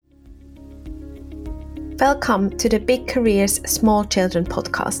Welcome to the Big Careers, Small Children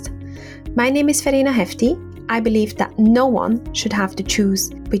podcast. My name is Verena Hefti. I believe that no one should have to choose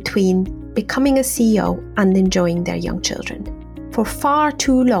between becoming a CEO and enjoying their young children. For far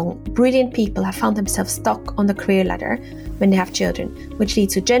too long, brilliant people have found themselves stuck on the career ladder when they have children, which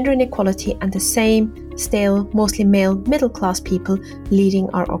leads to gender inequality and the same stale, mostly male, middle-class people leading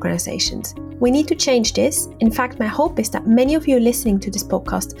our organizations. We need to change this. In fact, my hope is that many of you listening to this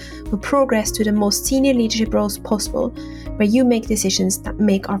podcast will progress to the most senior leadership roles possible, where you make decisions that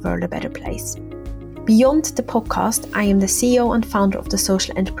make our world a better place. Beyond the podcast, I am the CEO and founder of the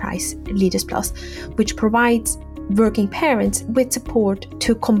social enterprise Leaders Plus, which provides working parents with support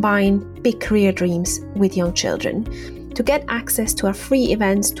to combine big career dreams with young children. To get access to our free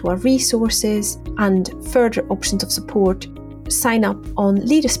events, to our resources, and further options of support, sign up on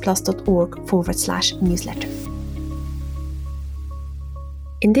leadersplus.org/newsletter.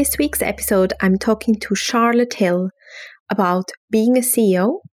 In this week's episode, I'm talking to Charlotte Hill about being a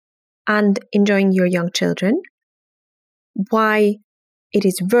CEO and enjoying your young children, why it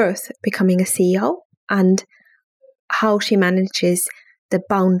is worth becoming a CEO, and how she manages the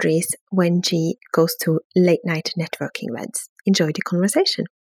boundaries when she goes to late night networking events. Enjoy the conversation.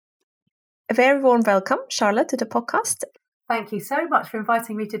 A very warm welcome, Charlotte, to the podcast. Thank you so much for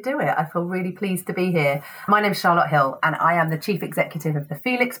inviting me to do it. I feel really pleased to be here. My name's Charlotte Hill and I am the Chief Executive of the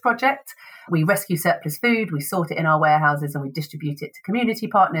Felix Project. We rescue surplus food, we sort it in our warehouses and we distribute it to community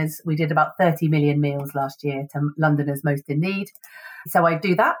partners. We did about 30 million meals last year to Londoners most in need. So I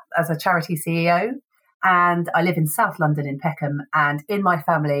do that as a charity CEO and I live in South London in Peckham, and in my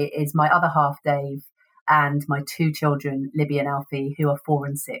family is my other half Dave and my two children, Libby and Alfie, who are 4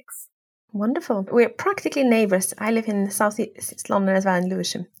 and 6. Wonderful. We're practically neighbours. I live in South East London as well, in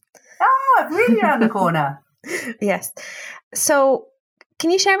Lewisham. Ah, really around the corner. Yes. So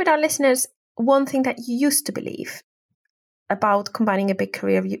can you share with our listeners one thing that you used to believe about combining a big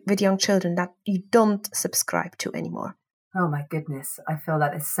career with young children that you don't subscribe to anymore? Oh my goodness. I feel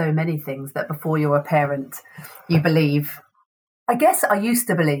like there's so many things that before you're a parent, you believe. I guess I used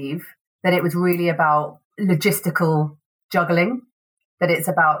to believe that it was really about logistical juggling, that it's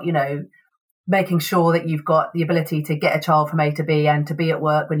about, making sure that you've got the ability to get a child from A to B and to be at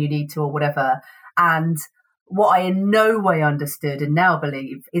work when you need to or whatever. And what I in no way understood and now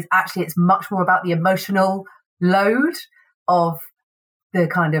believe is actually it's much more about the emotional load of the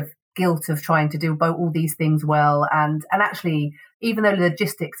kind of guilt of trying to do all these things well. And actually, even though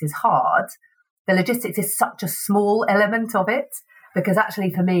logistics is hard, the logistics is such a small element of it, because actually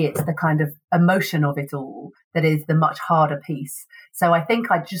for me, it's the kind of emotion of it all that is the much harder piece. So I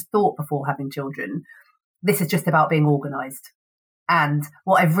think I just thought before having children, this is just about being organised. And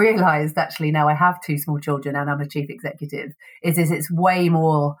what I've realised actually now I have 2 small children and I'm a chief executive is it's way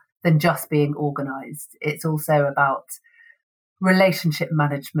more than just being organised. It's also about relationship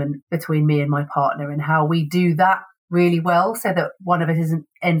management between me and my partner and how we do that really well so that one of us isn't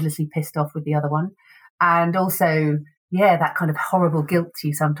endlessly pissed off with the other one. And also, that kind of horrible guilt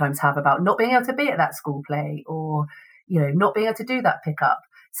you sometimes have about not being able to be at that school play or, not being able to do that pickup.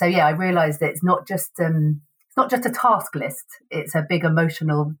 So, I realised that it's not just a task list. It's a big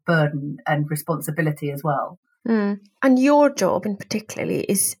emotional burden and responsibility as well. Mm. And your job in particularly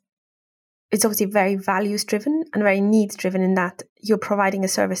is obviously very values driven and very needs driven in that you're providing a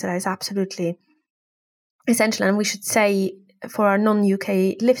service that is absolutely essential. And we should say for our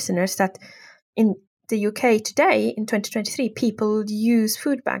non-UK listeners that in the UK today, in 2023, people use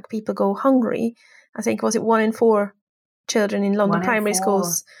food bank. People go hungry. I think, was it 1 in 4 children in London primary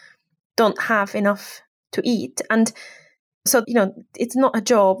schools don't have enough to eat. And so, it's not a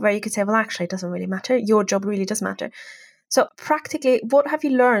job where you could say, well, actually, it doesn't really matter. Your job really does matter. So practically, what have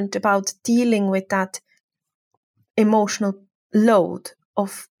you learned about dealing with that emotional load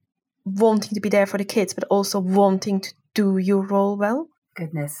of wanting to be there for the kids, but also wanting to do your role well?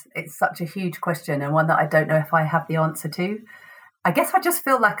 Goodness, it's such a huge question and one that I don't know if I have the answer to. I guess I just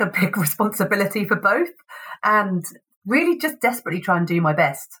feel like a big responsibility for both and really just desperately try and do my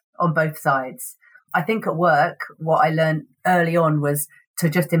best on both sides. I think at work, what I learned early on was to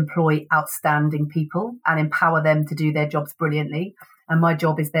just employ outstanding people and empower them to do their jobs brilliantly. And my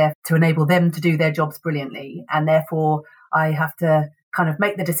job is there to enable them to do their jobs brilliantly. And therefore, I have to kind of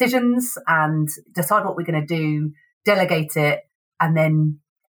make the decisions and decide what we're going to do, delegate it, and then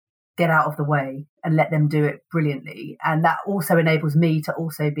get out of the way and let them do it brilliantly. And that also enables me to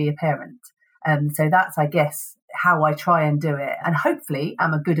also be a parent. So that's, I guess, how I try and do it. And hopefully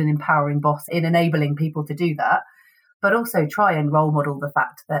I'm a good and empowering boss in enabling people to do that, but also try and role model the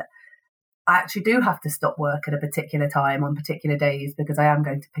fact that I actually do have to stop work at a particular time on particular days because I am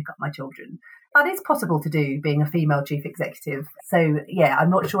going to pick up my children. that is possible to do being a female chief executive. So yeah, I'm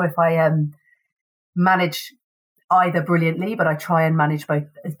not sure if I manage either brilliantly, but I try and manage both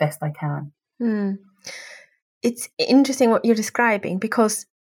as best I can. It's interesting what you're describing, because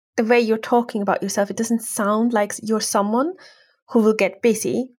the way you're talking about yourself, it doesn't sound like you're someone who will get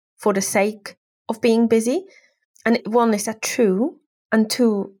busy for the sake of being busy. And one, is that true? And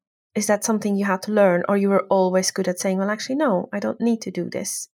two, is that something you had to learn, or you were always good at saying, well, actually, no, I don't need to do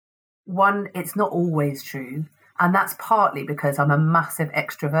this? One, it's not always true. And that's partly because I'm a massive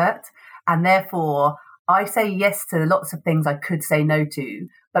extrovert. And therefore, I say yes to lots of things I could say no to,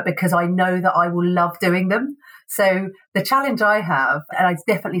 but because I know that I will love doing them. So the challenge I have, and it's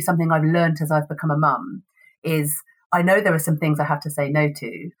definitely something I've learned as I've become a mum, is I know there are some things I have to say no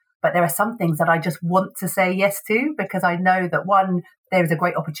to, but there are some things that I just want to say yes to, because I know that, one, there is a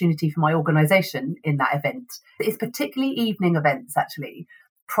great opportunity for my organisation in that event. It's particularly evening events, actually.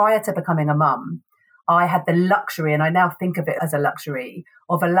 Prior to becoming a mum, I had the luxury, and I now think of it as a luxury,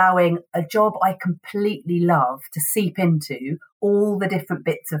 of allowing a job I completely love to seep into all the different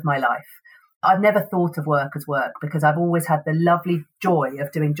bits of my life. I've never thought of work as work, because I've always had the lovely joy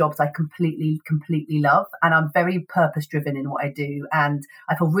of doing jobs I completely love. And I'm very purpose driven in what I do. And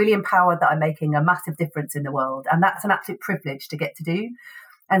I feel really empowered that I'm making a massive difference in the world. And that's an absolute privilege to get to do.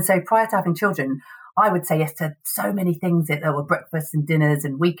 And so prior to having children, I would say yes to so many things. There were breakfasts and dinners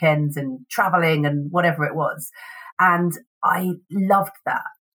and weekends and traveling and whatever it was. And I loved that.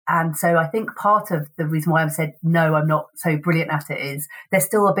 And so I think part of the reason why I've said, no, I'm not so brilliant at it, is there's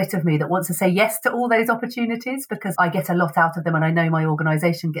still a bit of me that wants to say yes to all those opportunities, because I get a lot out of them. And I know my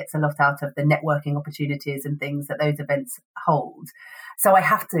organisation gets a lot out of the networking opportunities and things that those events hold. So I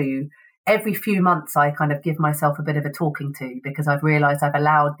have to, every few months, I kind of give myself a bit of a talking to, because I've realised I've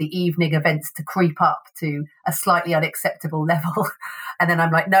allowed the evening events to creep up to a slightly unacceptable level. And then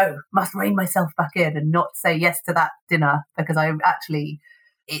I'm like, no, must rein myself back in and not say yes to that dinner, because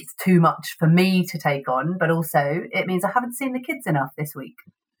it's too much for me to take on, but also it means I haven't seen the kids enough this week.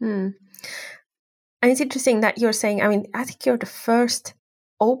 And it's interesting that you're saying, I think you're the first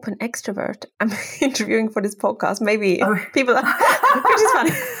open extrovert I'm interviewing for this podcast. Maybe people are, which is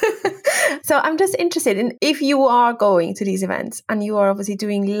funny. So I'm just interested in, if you are going to these events and you are obviously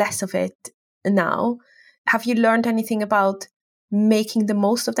doing less of it now, have you learned anything about making the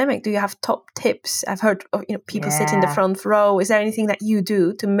most of them? Like, do you have top tips? I've heard of people sit in the front row. Is there anything that you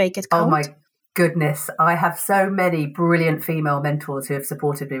do to make it count? Oh my goodness, I have so many brilliant female mentors who have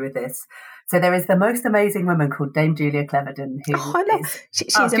supported me with this. So there is the most amazing woman called Dame Julia Cleverdon, who I know.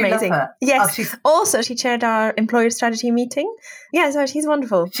 She's amazing. Yes. Also, she chaired our employer strategy meeting. Yeah, so she's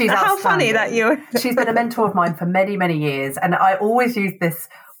wonderful. She's how funny that She's been a mentor of mine for many, many years. And I always use this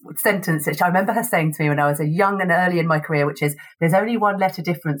sentence, which I remember her saying to me when I was young and early in my career, which is, there's only one letter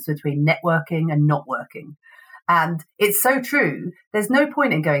difference between networking and not working. And it's so true. There's no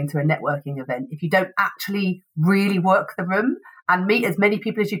point in going to a networking event if you don't actually really work the room and meet as many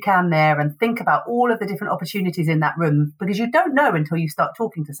people as you can there and think about all of the different opportunities in that room, because you don't know until you start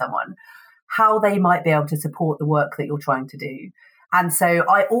talking to someone how they might be able to support the work that you're trying to do. And so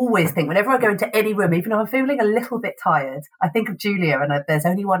I always think, whenever I go into any room, even if I'm feeling a little bit tired, I think of Julia, and there's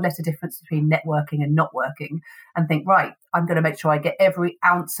only one letter difference between networking and not working, and think, right, I'm going to make sure I get every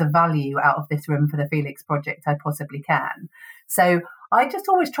ounce of value out of this room for the Felix project I possibly can. So I just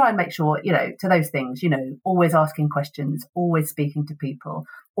always try and make sure, to those things, always asking questions, always speaking to people,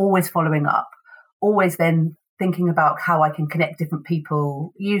 always following up, always then thinking about how I can connect different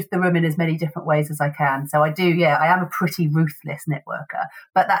people, use the room in as many different ways as I can. So I am a pretty ruthless networker,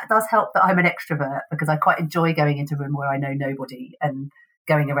 but that does help that I'm an extrovert, because I quite enjoy going into a room where I know nobody and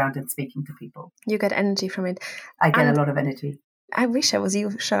going around and speaking to people. You get energy from it. I get a lot of energy. I wish I was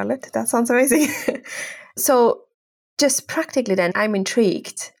you, Charlotte. That sounds amazing. So just practically then, I'm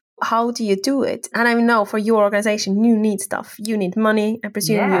intrigued. How do you do it? And I know for your organization, you need stuff. You need money. I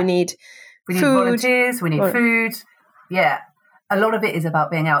presume you need We need food. Volunteers, we need food. Yeah. A lot of it is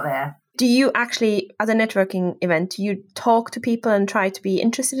about being out there. Do you actually, at a networking event, do you talk to people and try to be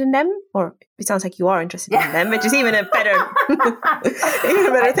interested in them? Or it sounds like you are interested in them, which is even a better,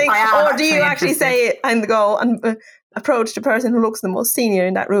 thing. Or do you actually say and go and approach the person who looks the most senior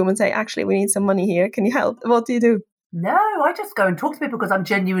in that room and say, actually, we need some money here. Can you help? What do you do? No, I just go and talk to people because I'm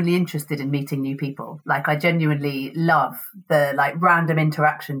genuinely interested in meeting new people. Like, I genuinely love the random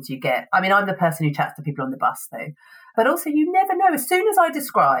interactions you get. I mean, I'm the person who chats to people on the bus though. But also, you never know. As soon as I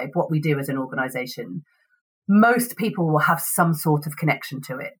describe what we do as an organisation, most people will have some sort of connection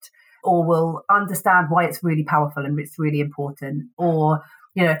to it, or will understand why it's really powerful and it's really important. Or,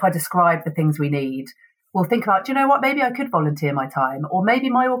 if I describe the things we need, will think about, do you know what, maybe I could volunteer my time, or maybe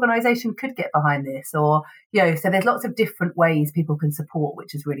my organisation could get behind this, or, so there's lots of different ways people can support,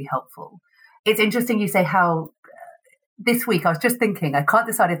 which is really helpful. It's interesting you say how this week, I was just thinking, I can't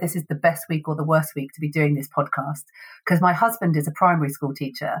decide if this is the best week or the worst week to be doing this podcast, because my husband is a primary school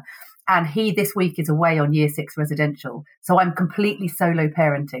teacher and he this week is away on year 6 residential. So I'm completely solo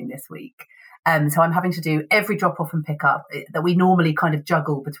parenting this week. So I'm having to do every drop off and pick up that we normally kind of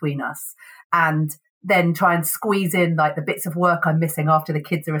juggle between us, and then try and squeeze in like the bits of work I'm missing after the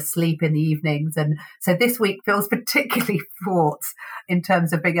kids are asleep in the evenings. And so this week feels particularly fraught in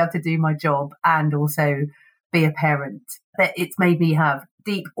terms of being able to do my job and also be a parent. But it's made me have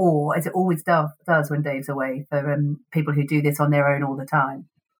deep awe, as it always does when Dave's away, for people who do this on their own all the time.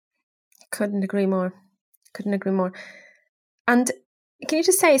 Couldn't agree more. And can you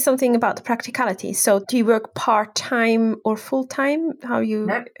just say something about the practicality? So do you work part-time or full-time?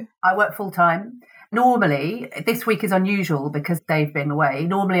 No, I work full-time. Normally, this week is unusual because Dave being away.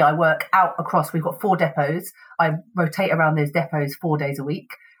 Normally I work out across, we've got 4 depots. I rotate around those depots 4 days a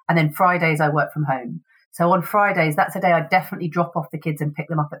week. And then Fridays I work from home. So on Fridays, that's a day I definitely drop off the kids and pick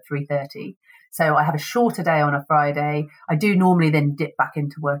them up at 3:30. So I have a shorter day on a Friday. I do normally then dip back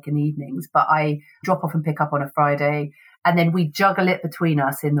into work in the evenings, but I drop off and pick up on a Friday. And then we juggle it between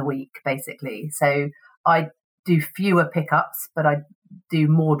us in the week, basically. So I do fewer pickups, but I do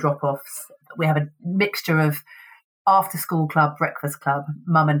more drop-offs. We have a mixture of after-school club, breakfast club,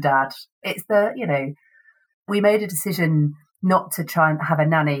 mum and dad. It's we made a decision not to try and have a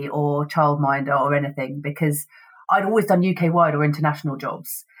nanny or childminder or anything, because I'd always done UK-wide or international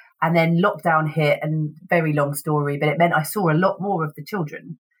jobs. And then lockdown hit, and very long story, but it meant I saw a lot more of the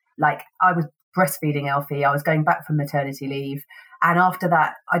children. Like, I was breastfeeding Alfie, I was going back from maternity leave. And after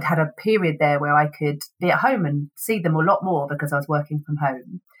that, I'd had a period there where I could be at home and see them a lot more because I was working from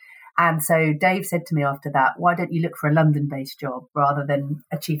home. And so Dave said to me after that, why don't you look for a London-based job rather than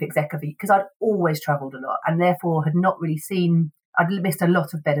a chief executive? Because I'd always travelled a lot and therefore had not really I'd missed a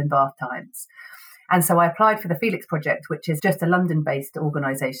lot of bed and bath times. And so I applied for the Felix Project, which is just a London-based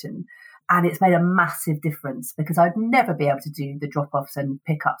organisation. And it's made a massive difference because I'd never be able to do the drop-offs and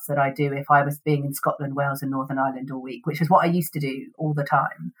pickups that I do if I was being in Scotland, Wales and Northern Ireland all week, which is what I used to do all the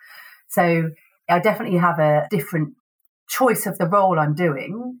time. So I definitely have a different choice of the role I'm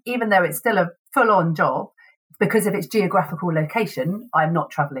doing, even though it's still a full-on job. Because of its geographical location, I'm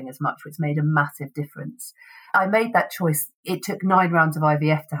not travelling as much, which made a massive difference. I made that choice. It took 9 rounds of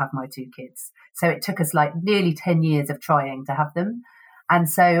IVF to have my 2 kids. So it took us like nearly 10 years of trying to have them. And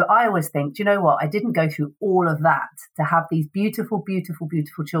so I always think, do you know what? I didn't go through all of that to have these beautiful, beautiful,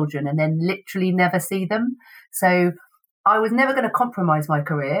 beautiful children and then literally never see them. So I was never going to compromise my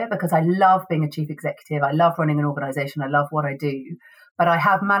career because I love being a chief executive. I love running an organisation. I love what I do. But I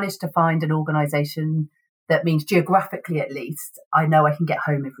have managed to find an organisation that means geographically, at least, I know I can get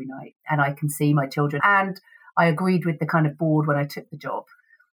home every night and I can see my children. And I agreed with the kind of board when I took the job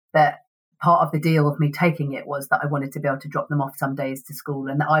that part of the deal of me taking it was that I wanted to be able to drop them off some days to school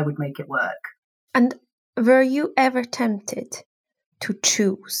and that I would make it work. And were you ever tempted to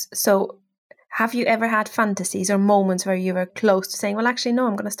choose? So have you ever had fantasies or moments where you were close to saying, well, actually, no,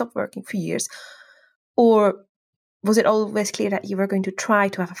 I'm going to stop working for years? Or was it always clear that you were going to try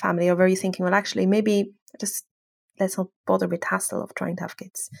to have a family? Or were you thinking, well, actually, maybe just let's not bother with the hassle of trying to have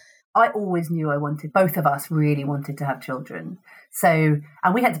kids? I always knew both of us really wanted to have children. So,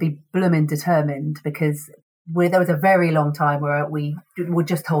 and we had to be blooming determined because there was a very long time where we were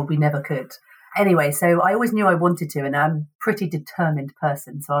just told we never could. Anyway, so I always knew I wanted to, and I'm a pretty determined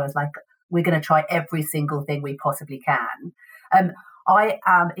person. So I was like, we're going to try every single thing we possibly can. I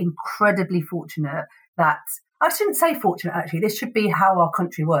am incredibly fortunate that, I shouldn't say fortunate actually, this should be how our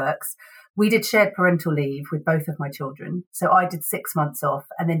country works. We did shared parental leave with both of my children. So I did 6 months off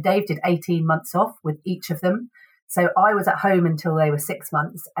and then Dave did 18 months off with each of them. So I was at home until they were 6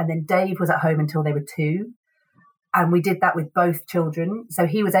 months and then Dave was at home until they were 2. And we did that with both children. So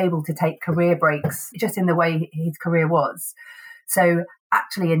he was able to take career breaks just in the way his career was. So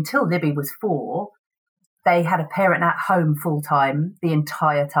actually until Libby was 4, they had a parent at home full time the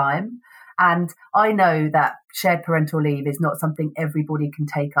entire time. And I know that shared parental leave is not something everybody can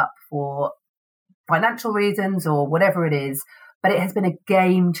take up for financial reasons or whatever it is, but it has been a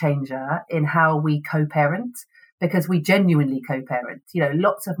game changer in how we co-parent because we genuinely co-parent. You know,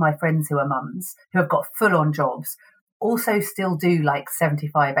 lots of my friends who are mums who have got full-on jobs also still do like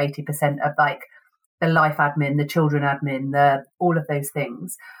 75, 80% of like the life admin, the children admin, all of those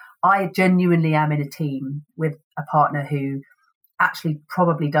things. I genuinely am in a team with a partner who actually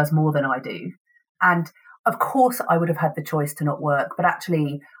probably does more than I do. And of course I would have had the choice to not work, but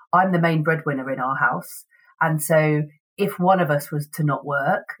actually I'm the main breadwinner in our house. And so if one of us was to not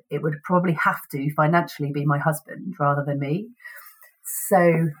work, it would probably have to financially be my husband rather than me.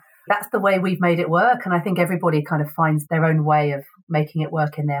 So that's the way we've made it work. And I think everybody kind of finds their own way of making it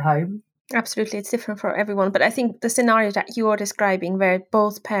work in their home. Absolutely. It's different for everyone. But I think the scenario that you are describing, where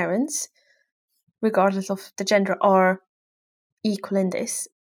both parents, regardless of the gender, are equal in this,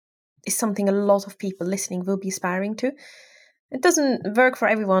 is something a lot of people listening will be aspiring to. It doesn't work for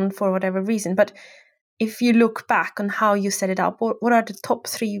everyone for whatever reason, but if you look back on how you set it up, what are the top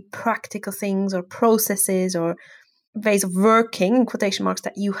 3 practical things or processes or ways of working, in quotation marks,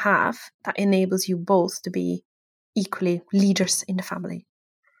 that you have that enables you both to be equally leaders in the family?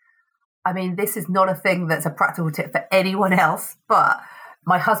 I mean, this is not a thing that's a practical tip for anyone else, but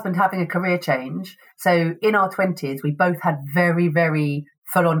my husband having a career change. So in our 20s, we both had very, very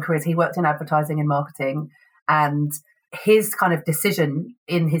full-on careers. He worked in advertising and marketing, and his kind of decision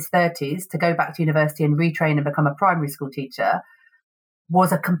in his 30s to go back to university and retrain and become a primary school teacher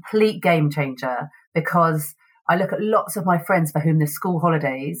was a complete game changer, because I look at lots of my friends for whom the school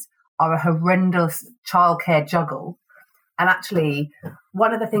holidays are a horrendous childcare juggle. And actually,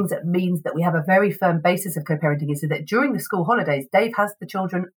 one of the things that means that we have a very firm basis of co-parenting is that during the school holidays, Dave has the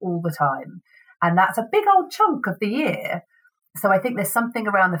children all the time. And that's a big old chunk of the year. So I think there's something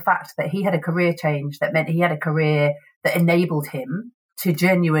around the fact that he had a career change that meant he had a career that enabled him to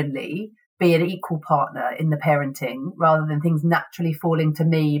genuinely be an equal partner in the parenting, rather than things naturally falling to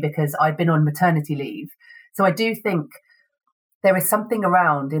me because I'd been on maternity leave. So I do think there is something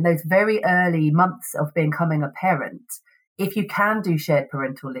around in those very early months of becoming a parent. If you can do shared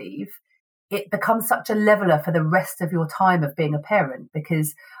parental leave, it becomes such a leveler for the rest of your time of being a parent,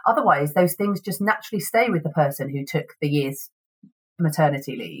 because otherwise those things just naturally stay with the person who took the year's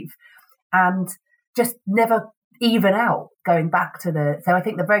maternity leave and just never even out going back to so I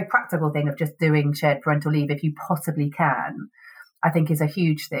think the very practical thing of just doing shared parental leave, if you possibly can, I think is a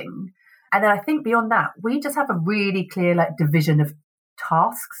huge thing. And then I think beyond that, we just have a really clear division of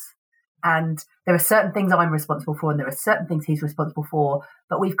tasks. And there are certain things I'm responsible for and there are certain things he's responsible for,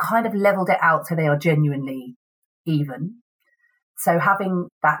 but we've kind of leveled it out so they are genuinely even. So having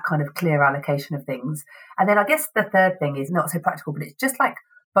that kind of clear allocation of things. And then I guess the third thing is not so practical, but it's just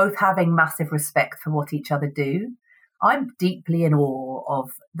both having massive respect for what each other do. I'm deeply in awe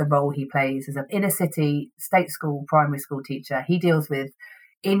of the role he plays as an inner city state school primary school teacher. He deals with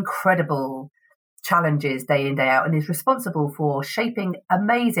incredible challenges day in, day out, and is responsible for shaping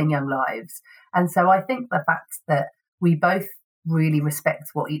amazing young lives. And so I think the fact that we both really respect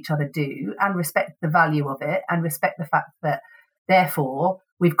what each other do and respect the value of it and respect the fact that therefore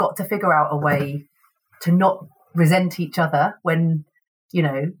we've got to figure out a way to not resent each other when,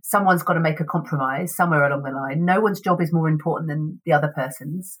 someone's got to make a compromise somewhere along the line. No one's job is more important than the other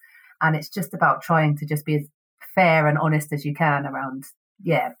person's. And it's just about trying to just be as fair and honest as you can around,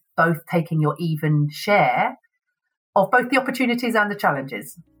 both taking your even share of both the opportunities and the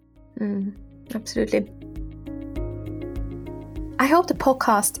challenges. Absolutely. I hope the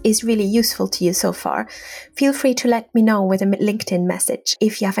podcast is really useful to you so far. Feel free to let me know with a LinkedIn message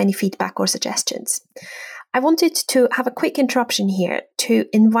if you have any feedback or suggestions. I wanted to have a quick interruption here to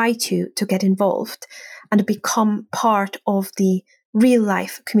invite you to get involved and become part of the real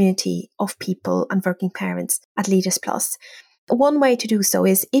life community of people and working parents at Leaders Plus. One way to do so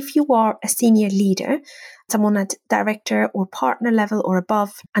is if you are a senior leader, someone at director or partner level or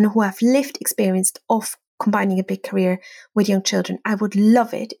above, and who have lived experience of combining a big career with young children, I would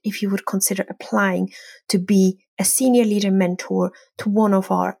love it if you would consider applying to be a senior leader mentor to one of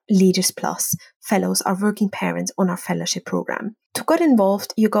our Leaders Plus fellows, our working parents on our fellowship program. To get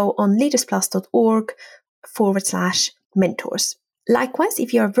involved, you go on leadersplus.org/mentors. Likewise,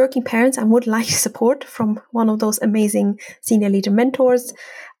 if you are working parents and would like support from one of those amazing senior leader mentors,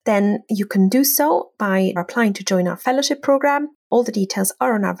 then you can do so by applying to join our fellowship program. All the details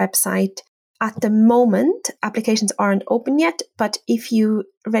are on our website. At the moment, applications aren't open yet, but if you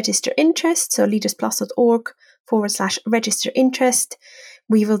register interest, so leadersplus.org/register interest,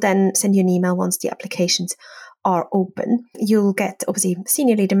 we will then send you an email once the applications are open. You'll get, obviously,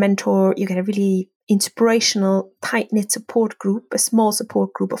 senior leader mentor, you get a really inspirational, tight-knit support group, a small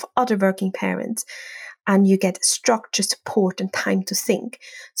support group of other working parents, and you get structured support and time to think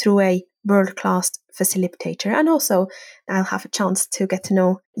through a world-class facilitator. And also, I'll have a chance to get to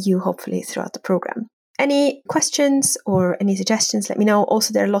know you, hopefully, throughout the program. Any questions or any suggestions, let me know.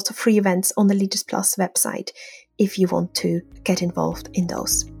 Also, there are lots of free events on the Leaders Plus website if you want to get involved in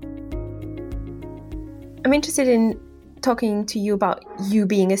those. I'm interested in talking to you about you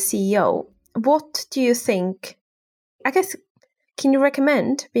being a CEO. What do you think, Can you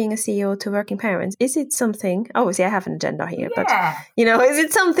recommend being a CEO to working parents? Is it something, obviously I have an agenda here, but is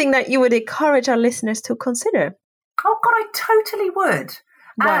it something that you would encourage our listeners to consider? Oh God, I totally would.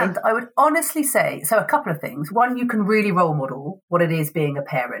 Why? And I would honestly say, so a couple of things. One, you can really role model what it is being a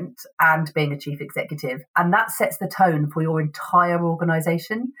parent and being a chief executive. And that sets the tone for your entire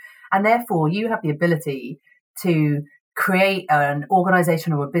organization. And therefore, you have the ability to create an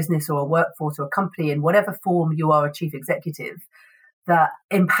organization or a business or a workforce or a company in whatever form you are a chief executive that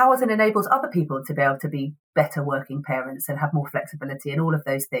empowers and enables other people to be able to be better working parents and have more flexibility and all of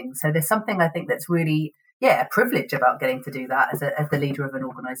those things. So there's something I think that's really a privilege about getting to do that as the leader of an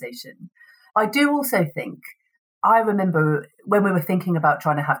organization. I do also think, I remember when we were thinking about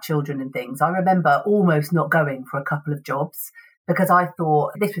trying to have children and things, I remember almost not going for a couple of jobs because I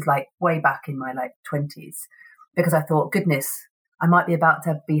thought, this was like way back in my 20s, because I thought, goodness, I might be about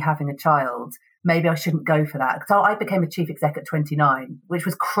to be having a child. Maybe I shouldn't go for that. So I became a chief exec at 29, which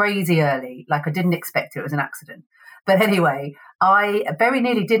was crazy early. Like I didn't expect it. It was an accident. But anyway, I very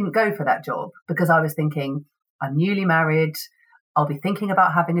nearly didn't go for that job because I was thinking, I'm newly married. I'll be thinking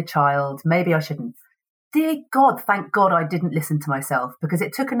about having a child. Maybe I shouldn't. Dear God, thank God I didn't listen to myself because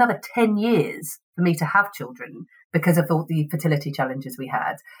it took another 10 years for me to have children because of all the fertility challenges we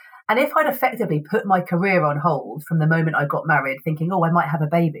had. And if I'd effectively put my career on hold from the moment I got married, thinking, I might have a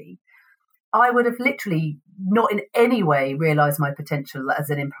baby, I would have literally not in any way realised my potential as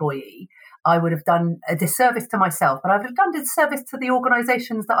an employee. I would have done a disservice to myself, but I would have done a disservice to the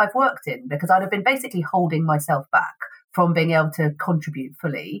organisations that I've worked in because I'd have been basically holding myself back from being able to contribute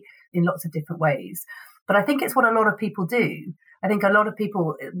fully in lots of different ways. But I think it's what a lot of people do. I think a lot of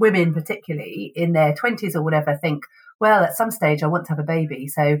people, women particularly, in their 20s or whatever, think, well, at some stage I want to have a baby,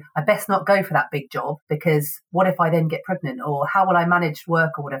 so I best not go for that big job because what if I then get pregnant, or how will I manage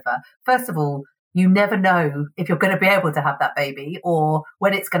work or whatever? First of all, you never know if you're going to be able to have that baby or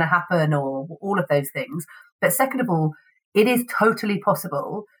when it's going to happen or all of those things. But second of all, it is totally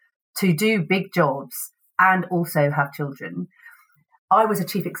possible to do big jobs and also have children. I was a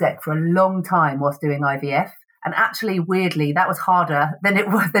chief exec for a long time whilst doing IVF. And actually, weirdly, that was harder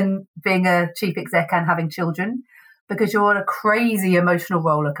than being a chief exec and having children, because you're on a crazy emotional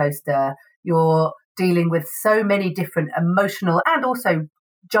roller coaster. You're dealing with so many different emotional and also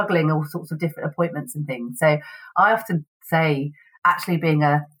juggling all sorts of different appointments and things. So I often say, actually, being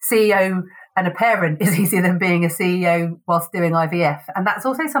a CEO and a parent is easier than being a CEO whilst doing IVF. And that's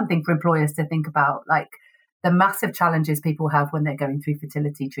also something for employers to think about, like the massive challenges people have when they're going through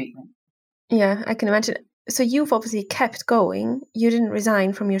fertility treatment. Yeah, I can imagine. So you've obviously kept going. You didn't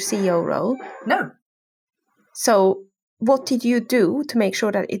resign from your CEO role. No. So what did you do to make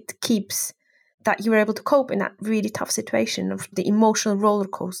sure that that you were able to cope in that really tough situation of the emotional roller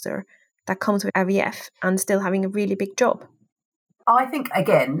coaster that comes with IVF and still having a really big job? I think,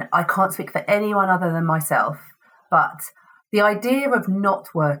 again, I can't speak for anyone other than myself, but the idea of not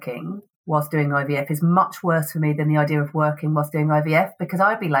working whilst doing IVF is much worse for me than the idea of working whilst doing IVF, because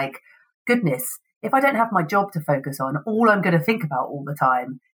I'd be like, goodness, if I don't have my job to focus on, all I'm going to think about all the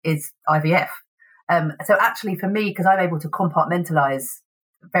time is IVF. So actually for me, because I'm able to compartmentalize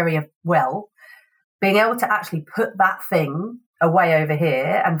very well, being able to actually put that thing away over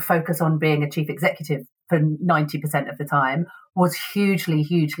here and focus on being a chief executive for 90% of the time was hugely,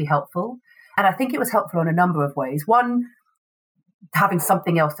 hugely helpful. And I think it was helpful on a number of ways. One, having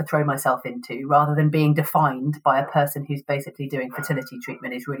something else to throw myself into rather than being defined by a person who's basically doing fertility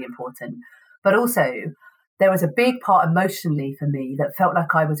treatment is really important. But also, there was a big part emotionally for me that felt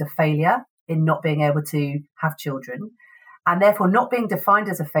like I was a failure in not being able to have children, and therefore not being defined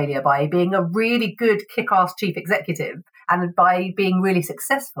as a failure by being a really good kick-ass chief executive and by being really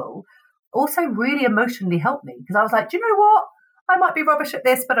successful also really emotionally helped me, because I was like, do you know what? I might be rubbish at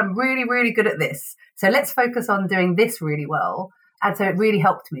this, but I'm really, really good at this. So let's focus on doing this really well. And so it really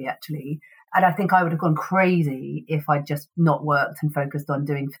helped me, actually. And I think I would have gone crazy if I'd just not worked and focused on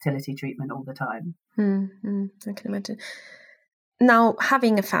doing fertility treatment all the time. I can imagine. Now,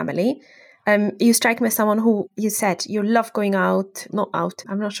 having a family, you strike me as someone who, you said you love going out, not out.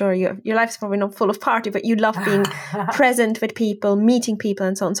 I'm not sure, your life's probably not full of party, but you love being present with people, meeting people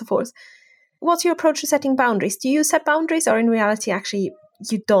and so on and so forth. What's your approach to setting boundaries? Do you set boundaries, or in reality, actually,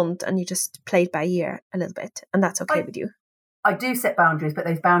 you don't and you just play it by ear a little bit and that's okay with you? I do set boundaries, but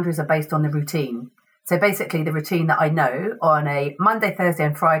those boundaries are based on the routine. So basically the routine that I know on a Monday, Thursday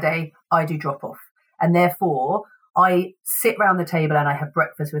and Friday, I do drop off. And therefore I sit round the table and I have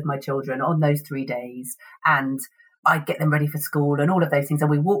breakfast with my children on those 3 days, and I get them ready for school and all of those things. And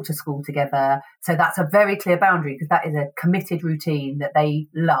we walk to school together. So that's a very clear boundary, because that is a committed routine that they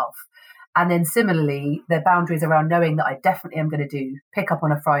love. And then similarly, the boundaries around knowing that I definitely am going to do pick up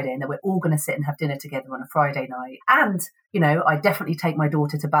on a Friday and that we're all going to sit and have dinner together on a Friday night. And, I definitely take my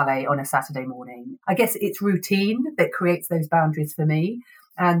daughter to ballet on a Saturday morning. I guess it's routine that creates those boundaries for me.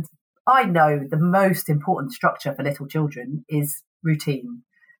 And I know the most important structure for little children is routine.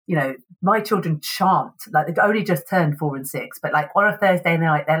 My children chant, like they've only just turned 4 and 6, but like on a Thursday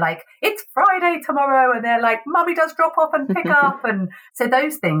night, they're like, it's Friday tomorrow. And they're like, Mummy does drop off and pick up. And so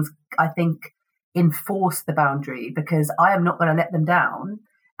those things, I think, enforce the boundary because I am not going to let them down.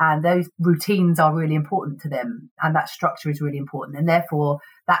 And those routines are really important to them. And that structure is really important. And therefore,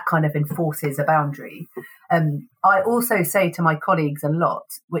 that kind of enforces a boundary. I also say to my colleagues a lot,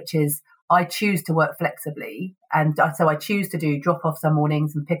 which is, I choose to work flexibly. And so I choose to do drop off some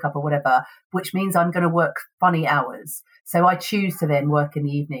mornings and pick up or whatever, which means I'm going to work funny hours. So I choose to then work in the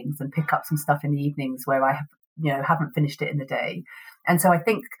evenings and pick up some stuff in the evenings where I haven't finished it in the day. And so I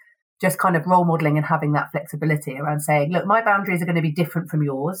think just kind of role modeling and having that flexibility around saying, look, my boundaries are going to be different from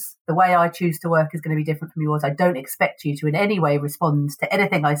yours. The way I choose to work is going to be different from yours. I don't expect you to in any way respond to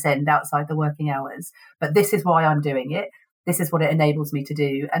anything I send outside the working hours, but this is why I'm doing it. This is what it enables me to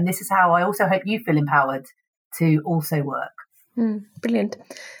do. And this is how I also hope you feel empowered to also work. Brilliant.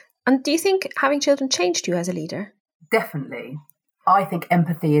 And do you think having children changed you as a leader? Definitely. I think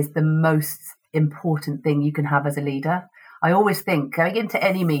empathy is the most important thing you can have as a leader. I always think going into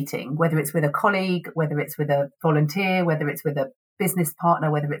any meeting, whether it's with a colleague, whether it's with a volunteer, whether it's with a business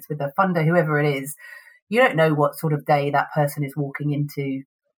partner, whether it's with a funder, whoever it is, you don't know what sort of day that person is walking into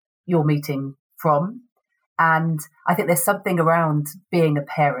your meeting from. And I think there's something around being a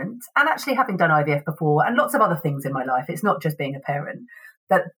parent and actually having done IVF before and lots of other things in my life. It's not just being a parent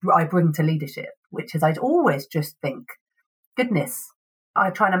that I bring to leadership, which is I'd always just think, goodness, I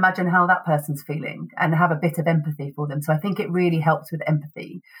try and imagine how that person's feeling and have a bit of empathy for them. So I think it really helps with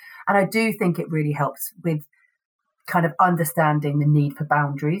empathy. And I do think it really helps with kind of understanding the need for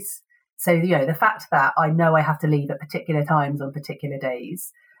boundaries. So, the fact that I know I have to leave at particular times on particular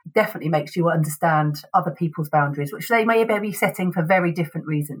days definitely makes you understand other people's boundaries, which they may be setting for very different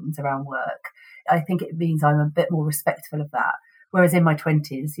reasons around work. I think it means I'm a bit more respectful of that. Whereas in my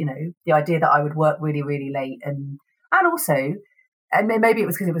 20s, the idea that I would work really, really late and also, and maybe it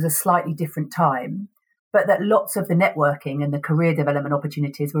was because it was a slightly different time, but that lots of the networking and the career development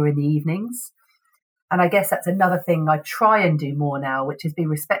opportunities were in the evenings. And I guess that's another thing I try and do more now, which is be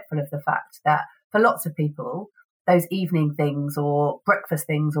respectful of the fact that for lots of people, those evening things or breakfast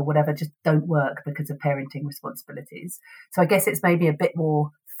things or whatever just don't work because of parenting responsibilities. So I guess it's maybe a bit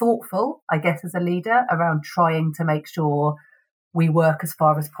more thoughtful, I guess, as a leader around trying to make sure we work as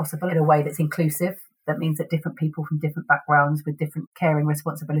far as possible in a way that's inclusive. That means that different people from different backgrounds with different caring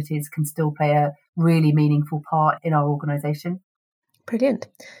responsibilities can still play a really meaningful part in our organisation. Brilliant.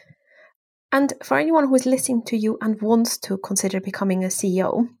 And for anyone who is listening to you and wants to consider becoming a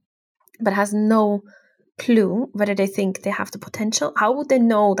CEO, but has no clue whether they think they have the potential, how would they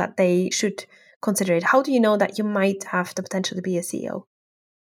know that they should consider it? How do you know that you might have the potential to be a CEO?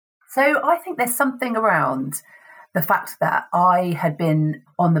 So I think there's something around the fact that I had been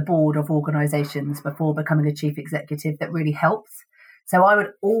on the board of organisations before becoming a chief executive that really helps. So I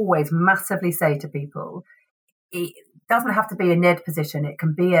would always massively say to people, it doesn't have to be a NED position. It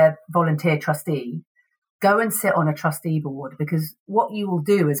can be a volunteer trustee. Go and sit on a trustee board, because what you will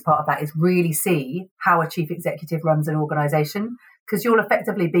do as part of that is really see how a chief executive runs an organisation, because you'll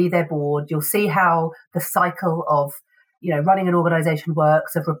effectively be their board. You'll see how the cycle of, running an organisation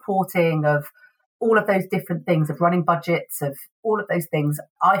works, of reporting, of all of those different things, of running budgets, of all of those things.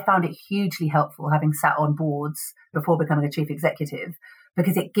 I found it hugely helpful having sat on boards before becoming a chief executive,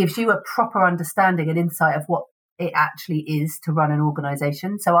 because it gives you a proper understanding and insight of what it actually is to run an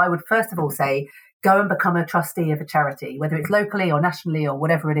organisation. So I would first of all say, go and become a trustee of a charity, whether it's locally or nationally or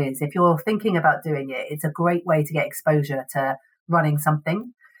whatever it is. If you're thinking about doing it, it's a great way to get exposure to running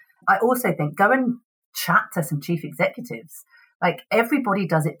something. I also think go and chat to some chief executives. Like, everybody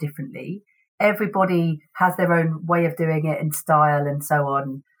does it differently. Everybody has their own way of doing it and style and so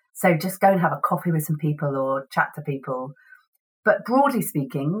on. So just go and have a coffee with some people or chat to people. But broadly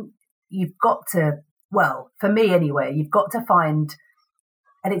speaking, you've got to, well, for me anyway, you've got to find,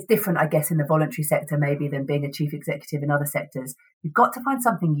 and it's different, I guess, in the voluntary sector maybe than being a chief executive in other sectors. You've got to find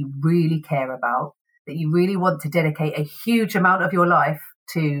something you really care about, that you really want to dedicate a huge amount of your life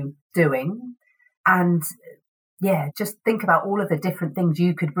to doing. And just think about all of the different things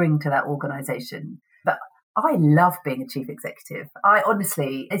you could bring to that organisation. But I love being a chief executive. I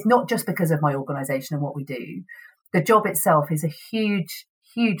honestly, it's not just because of my organisation and what we do. The job itself is a huge,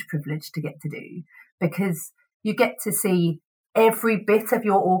 huge privilege to get to do, because you get to see every bit of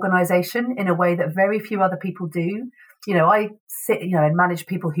your organization in a way that very few other people do. I sit, and manage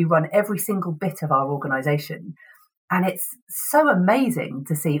people who run every single bit of our organization. And it's so amazing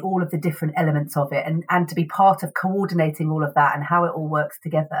to see all of the different elements of it and to be part of coordinating all of that and how it all works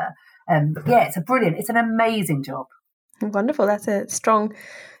together. It's an amazing job. Wonderful. That's a strong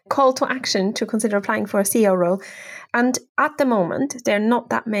call to action to consider applying for a CEO role. And at the moment, there are not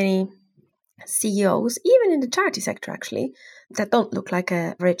that many CEOs, even in the charity sector, actually, that don't look like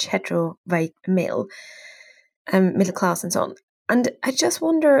a rich hetero white male, middle class and so on. And I just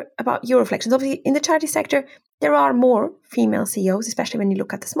wonder about your reflections. Obviously, in the charity sector, there are more female CEOs, especially when you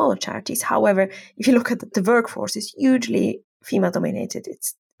look at the smaller charities. However, if you look at the workforce, it's hugely female dominated.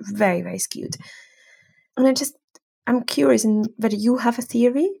 It's very, very skewed. And I'm curious in whether you have a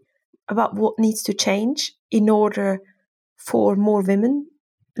theory about what needs to change in order for more women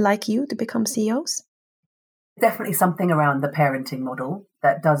like you to become CEOs? Definitely something around the parenting model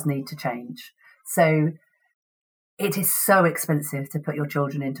that does need to change. So it is so expensive to put your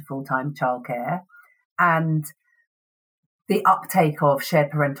children into full-time childcare, and the uptake of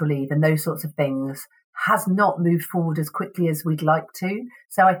shared parental leave and those sorts of things has not moved forward as quickly as we'd like to.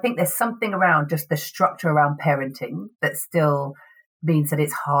 So I think there's something around just the structure around parenting that still means that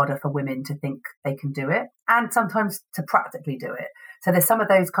it's harder for women to think they can do it and sometimes to practically do it. So there's some of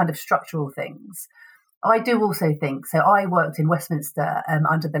those kind of structural things. I do also think, so I worked in Westminster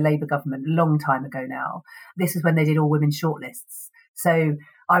under the Labour government a long time ago now. This is when they did all women shortlists. So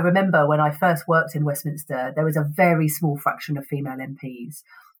I remember when I first worked in Westminster, there was a very small fraction of female MPs.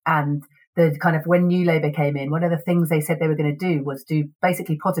 And the kind of when New Labour came in, one of the things they said they were going to do was do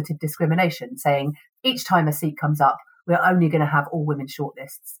basically positive discrimination, saying each time a seat comes up, we're only going to have all women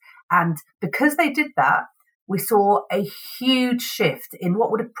shortlists. And because they did that, we saw a huge shift in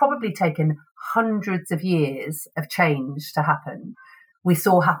what would have probably taken hundreds of years of change to happen. We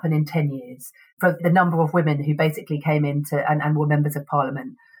saw happen in 10 years for the number of women who basically came into and were members of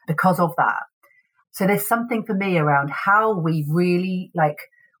parliament because of that. So there's something for me around how we really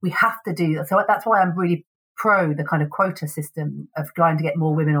we have to do that. So that's why I'm really pro the kind of quota system of trying to get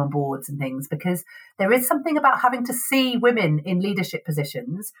more women on boards and things, because there is something about having to see women in leadership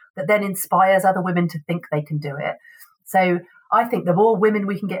positions that then inspires other women to think they can do it. So I think the more women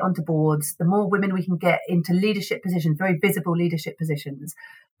we can get onto boards, the more women we can get into leadership positions, very visible leadership positions,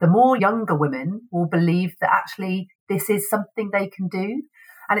 the more younger women will believe that actually this is something they can do.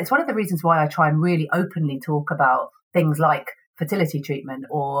 And it's one of the reasons why I try and really openly talk about things like fertility treatment,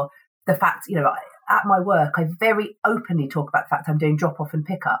 or the fact, at my work, I very openly talk about the fact I'm doing drop off and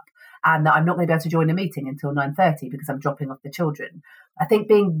pick up, and that I'm not going to be able to join a meeting until 9:30 because I'm dropping off the children. I think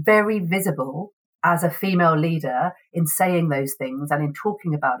being very visible as a female leader in saying those things and in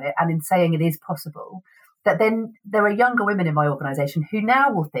talking about it and in saying it is possible, that then there are younger women in my organisation who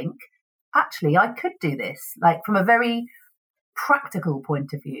now will think, actually, I could do this. Like from a very practical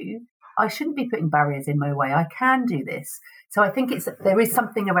point of view, I shouldn't be putting barriers in my way. I can do this. So I think there is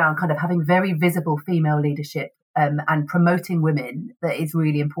something around kind of having very visible female leadership and promoting women that is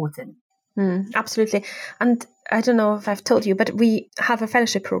really important. Absolutely. And I don't know if I've told you, but we have a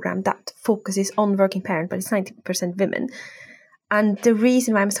fellowship program that focuses on working parent, but it's 90% women. And the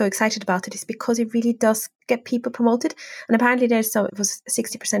reason why I'm so excited about it is because it really does get people promoted. And apparently it was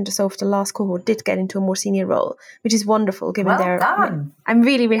 60% or so of the last cohort did get into a more senior role, which is wonderful given done. I'm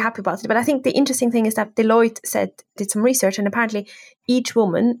really, really happy about it. But I think the interesting thing is that Deloitte did some research, and apparently each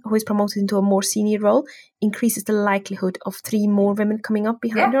woman who is promoted into a more senior role increases the likelihood of 3 more women coming up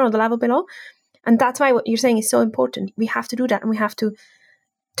behind her on the level below. And that's why what you're saying is so important. We have to do that, and we have to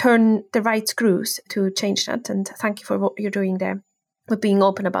turn the right screws to change that. And thank you for what you're doing there with being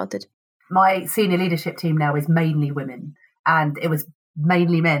open about it. My senior leadership team now is mainly women, and it was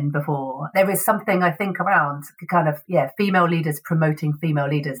mainly men before. There is something, I think, around kind of, female leaders promoting female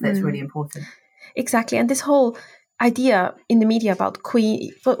leaders that's really important. Exactly. And this whole idea in the media about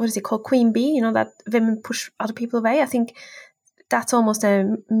what is it called? Queen Bee, that women push other people away. I think that's almost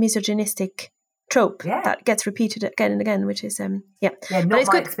a misogynistic trope that gets repeated again and again, which is not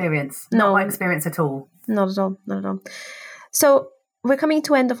my experience. Not my experience at all. Not at all. So we're coming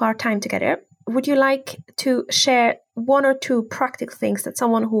to end of our time together. Would you like to share 1 or 2 practical things that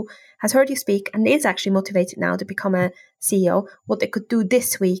someone who has heard you speak and is actually motivated now to become a CEO, what they could do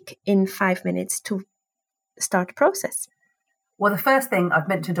this week in 5 minutes to start the process? Well, the first thing I've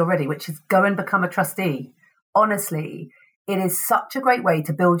mentioned already, which is go and become a trustee. Honestly, it is such a great way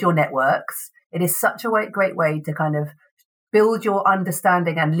to build your networks. It is such a great way to kind of build your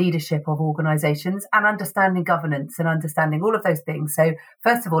understanding and leadership of organisations and understanding governance and understanding all of those things. So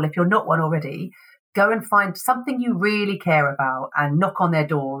first of all, if you're not one already, go and find something you really care about and knock on their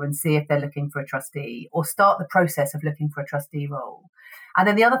door and see if they're looking for a trustee, or start the process of looking for a trustee role. And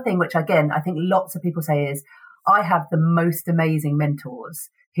then the other thing, which again, I think lots of people say, is I have the most amazing mentors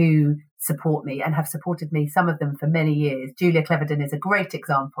who support me and have supported me, some of them for many years. Julia Cleverdon is a great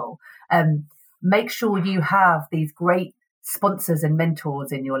example. Make sure you have these great sponsors and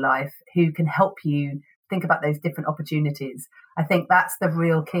mentors in your life who can help you think about those different opportunities. I think that's the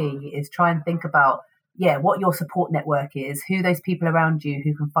real key, is try and think about, what your support network is, who those people around you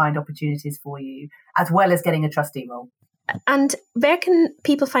who can find opportunities for you, as well as getting a trustee role. And where can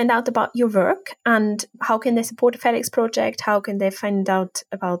people find out about your work, and how can they support the Felix project? How can they find out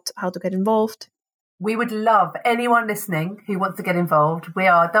about how to get involved? We would love anyone listening who wants to get involved. We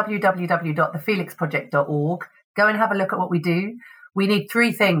are www.thefelixproject.org. Go and have a look at what we do. We need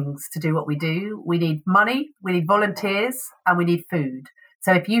 3 things to do what we do. We need money, we need volunteers, and we need food.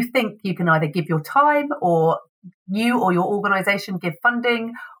 So if you think you can either give your time, or you or your organisation give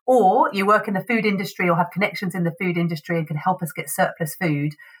funding, or you work in the food industry or have connections in the food industry and can help us get surplus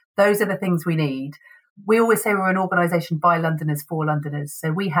food, those are the things we need. We always say we're an organisation by Londoners for Londoners.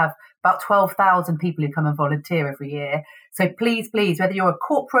 So we have about 12,000 people who come and volunteer every year. So please, whether you're a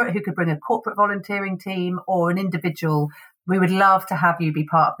corporate who could bring a corporate volunteering team, or an individual, we would love to have you be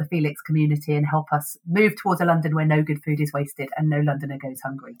part of the Felix community and help us move towards a London where no good food is wasted and no Londoner goes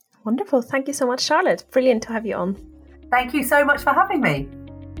hungry. Wonderful. Thank you so much, Charlotte. Brilliant to have you on. Thank you so much for having me.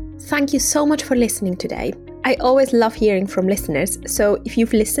 Thank you so much for listening today. I always love hearing from listeners, so if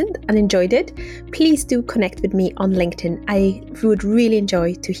you've listened and enjoyed it, please do connect with me on LinkedIn. I would really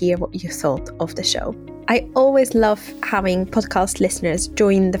enjoy to hear what you thought of the show. I always love having podcast listeners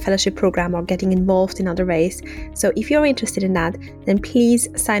join the fellowship program or getting involved in other ways. So if you're interested in that, then please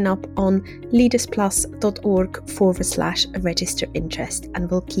sign up on leadersplus.org/register interest, and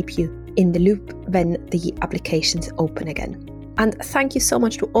we'll keep you in the loop when the applications open again. And thank you so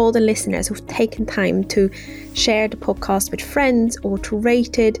much to all the listeners who've taken time to share the podcast with friends or to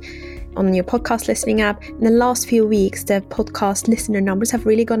rate it on your podcast listening app. In the last few weeks, the podcast listener numbers have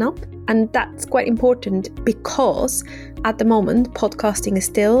really gone up. And that's quite important, because at the moment, podcasting is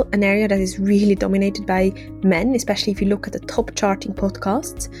still an area that is really dominated by men, especially if you look at the top charting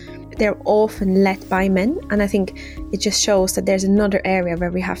podcasts. They're often led by men, and I think it just shows that there's another area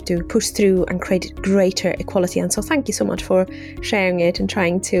where we have to push through and create greater equality. And so thank you so much for sharing it and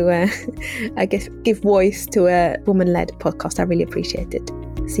trying to give voice to a woman-led podcast. I really appreciate it.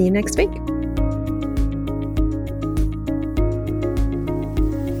 See you next week.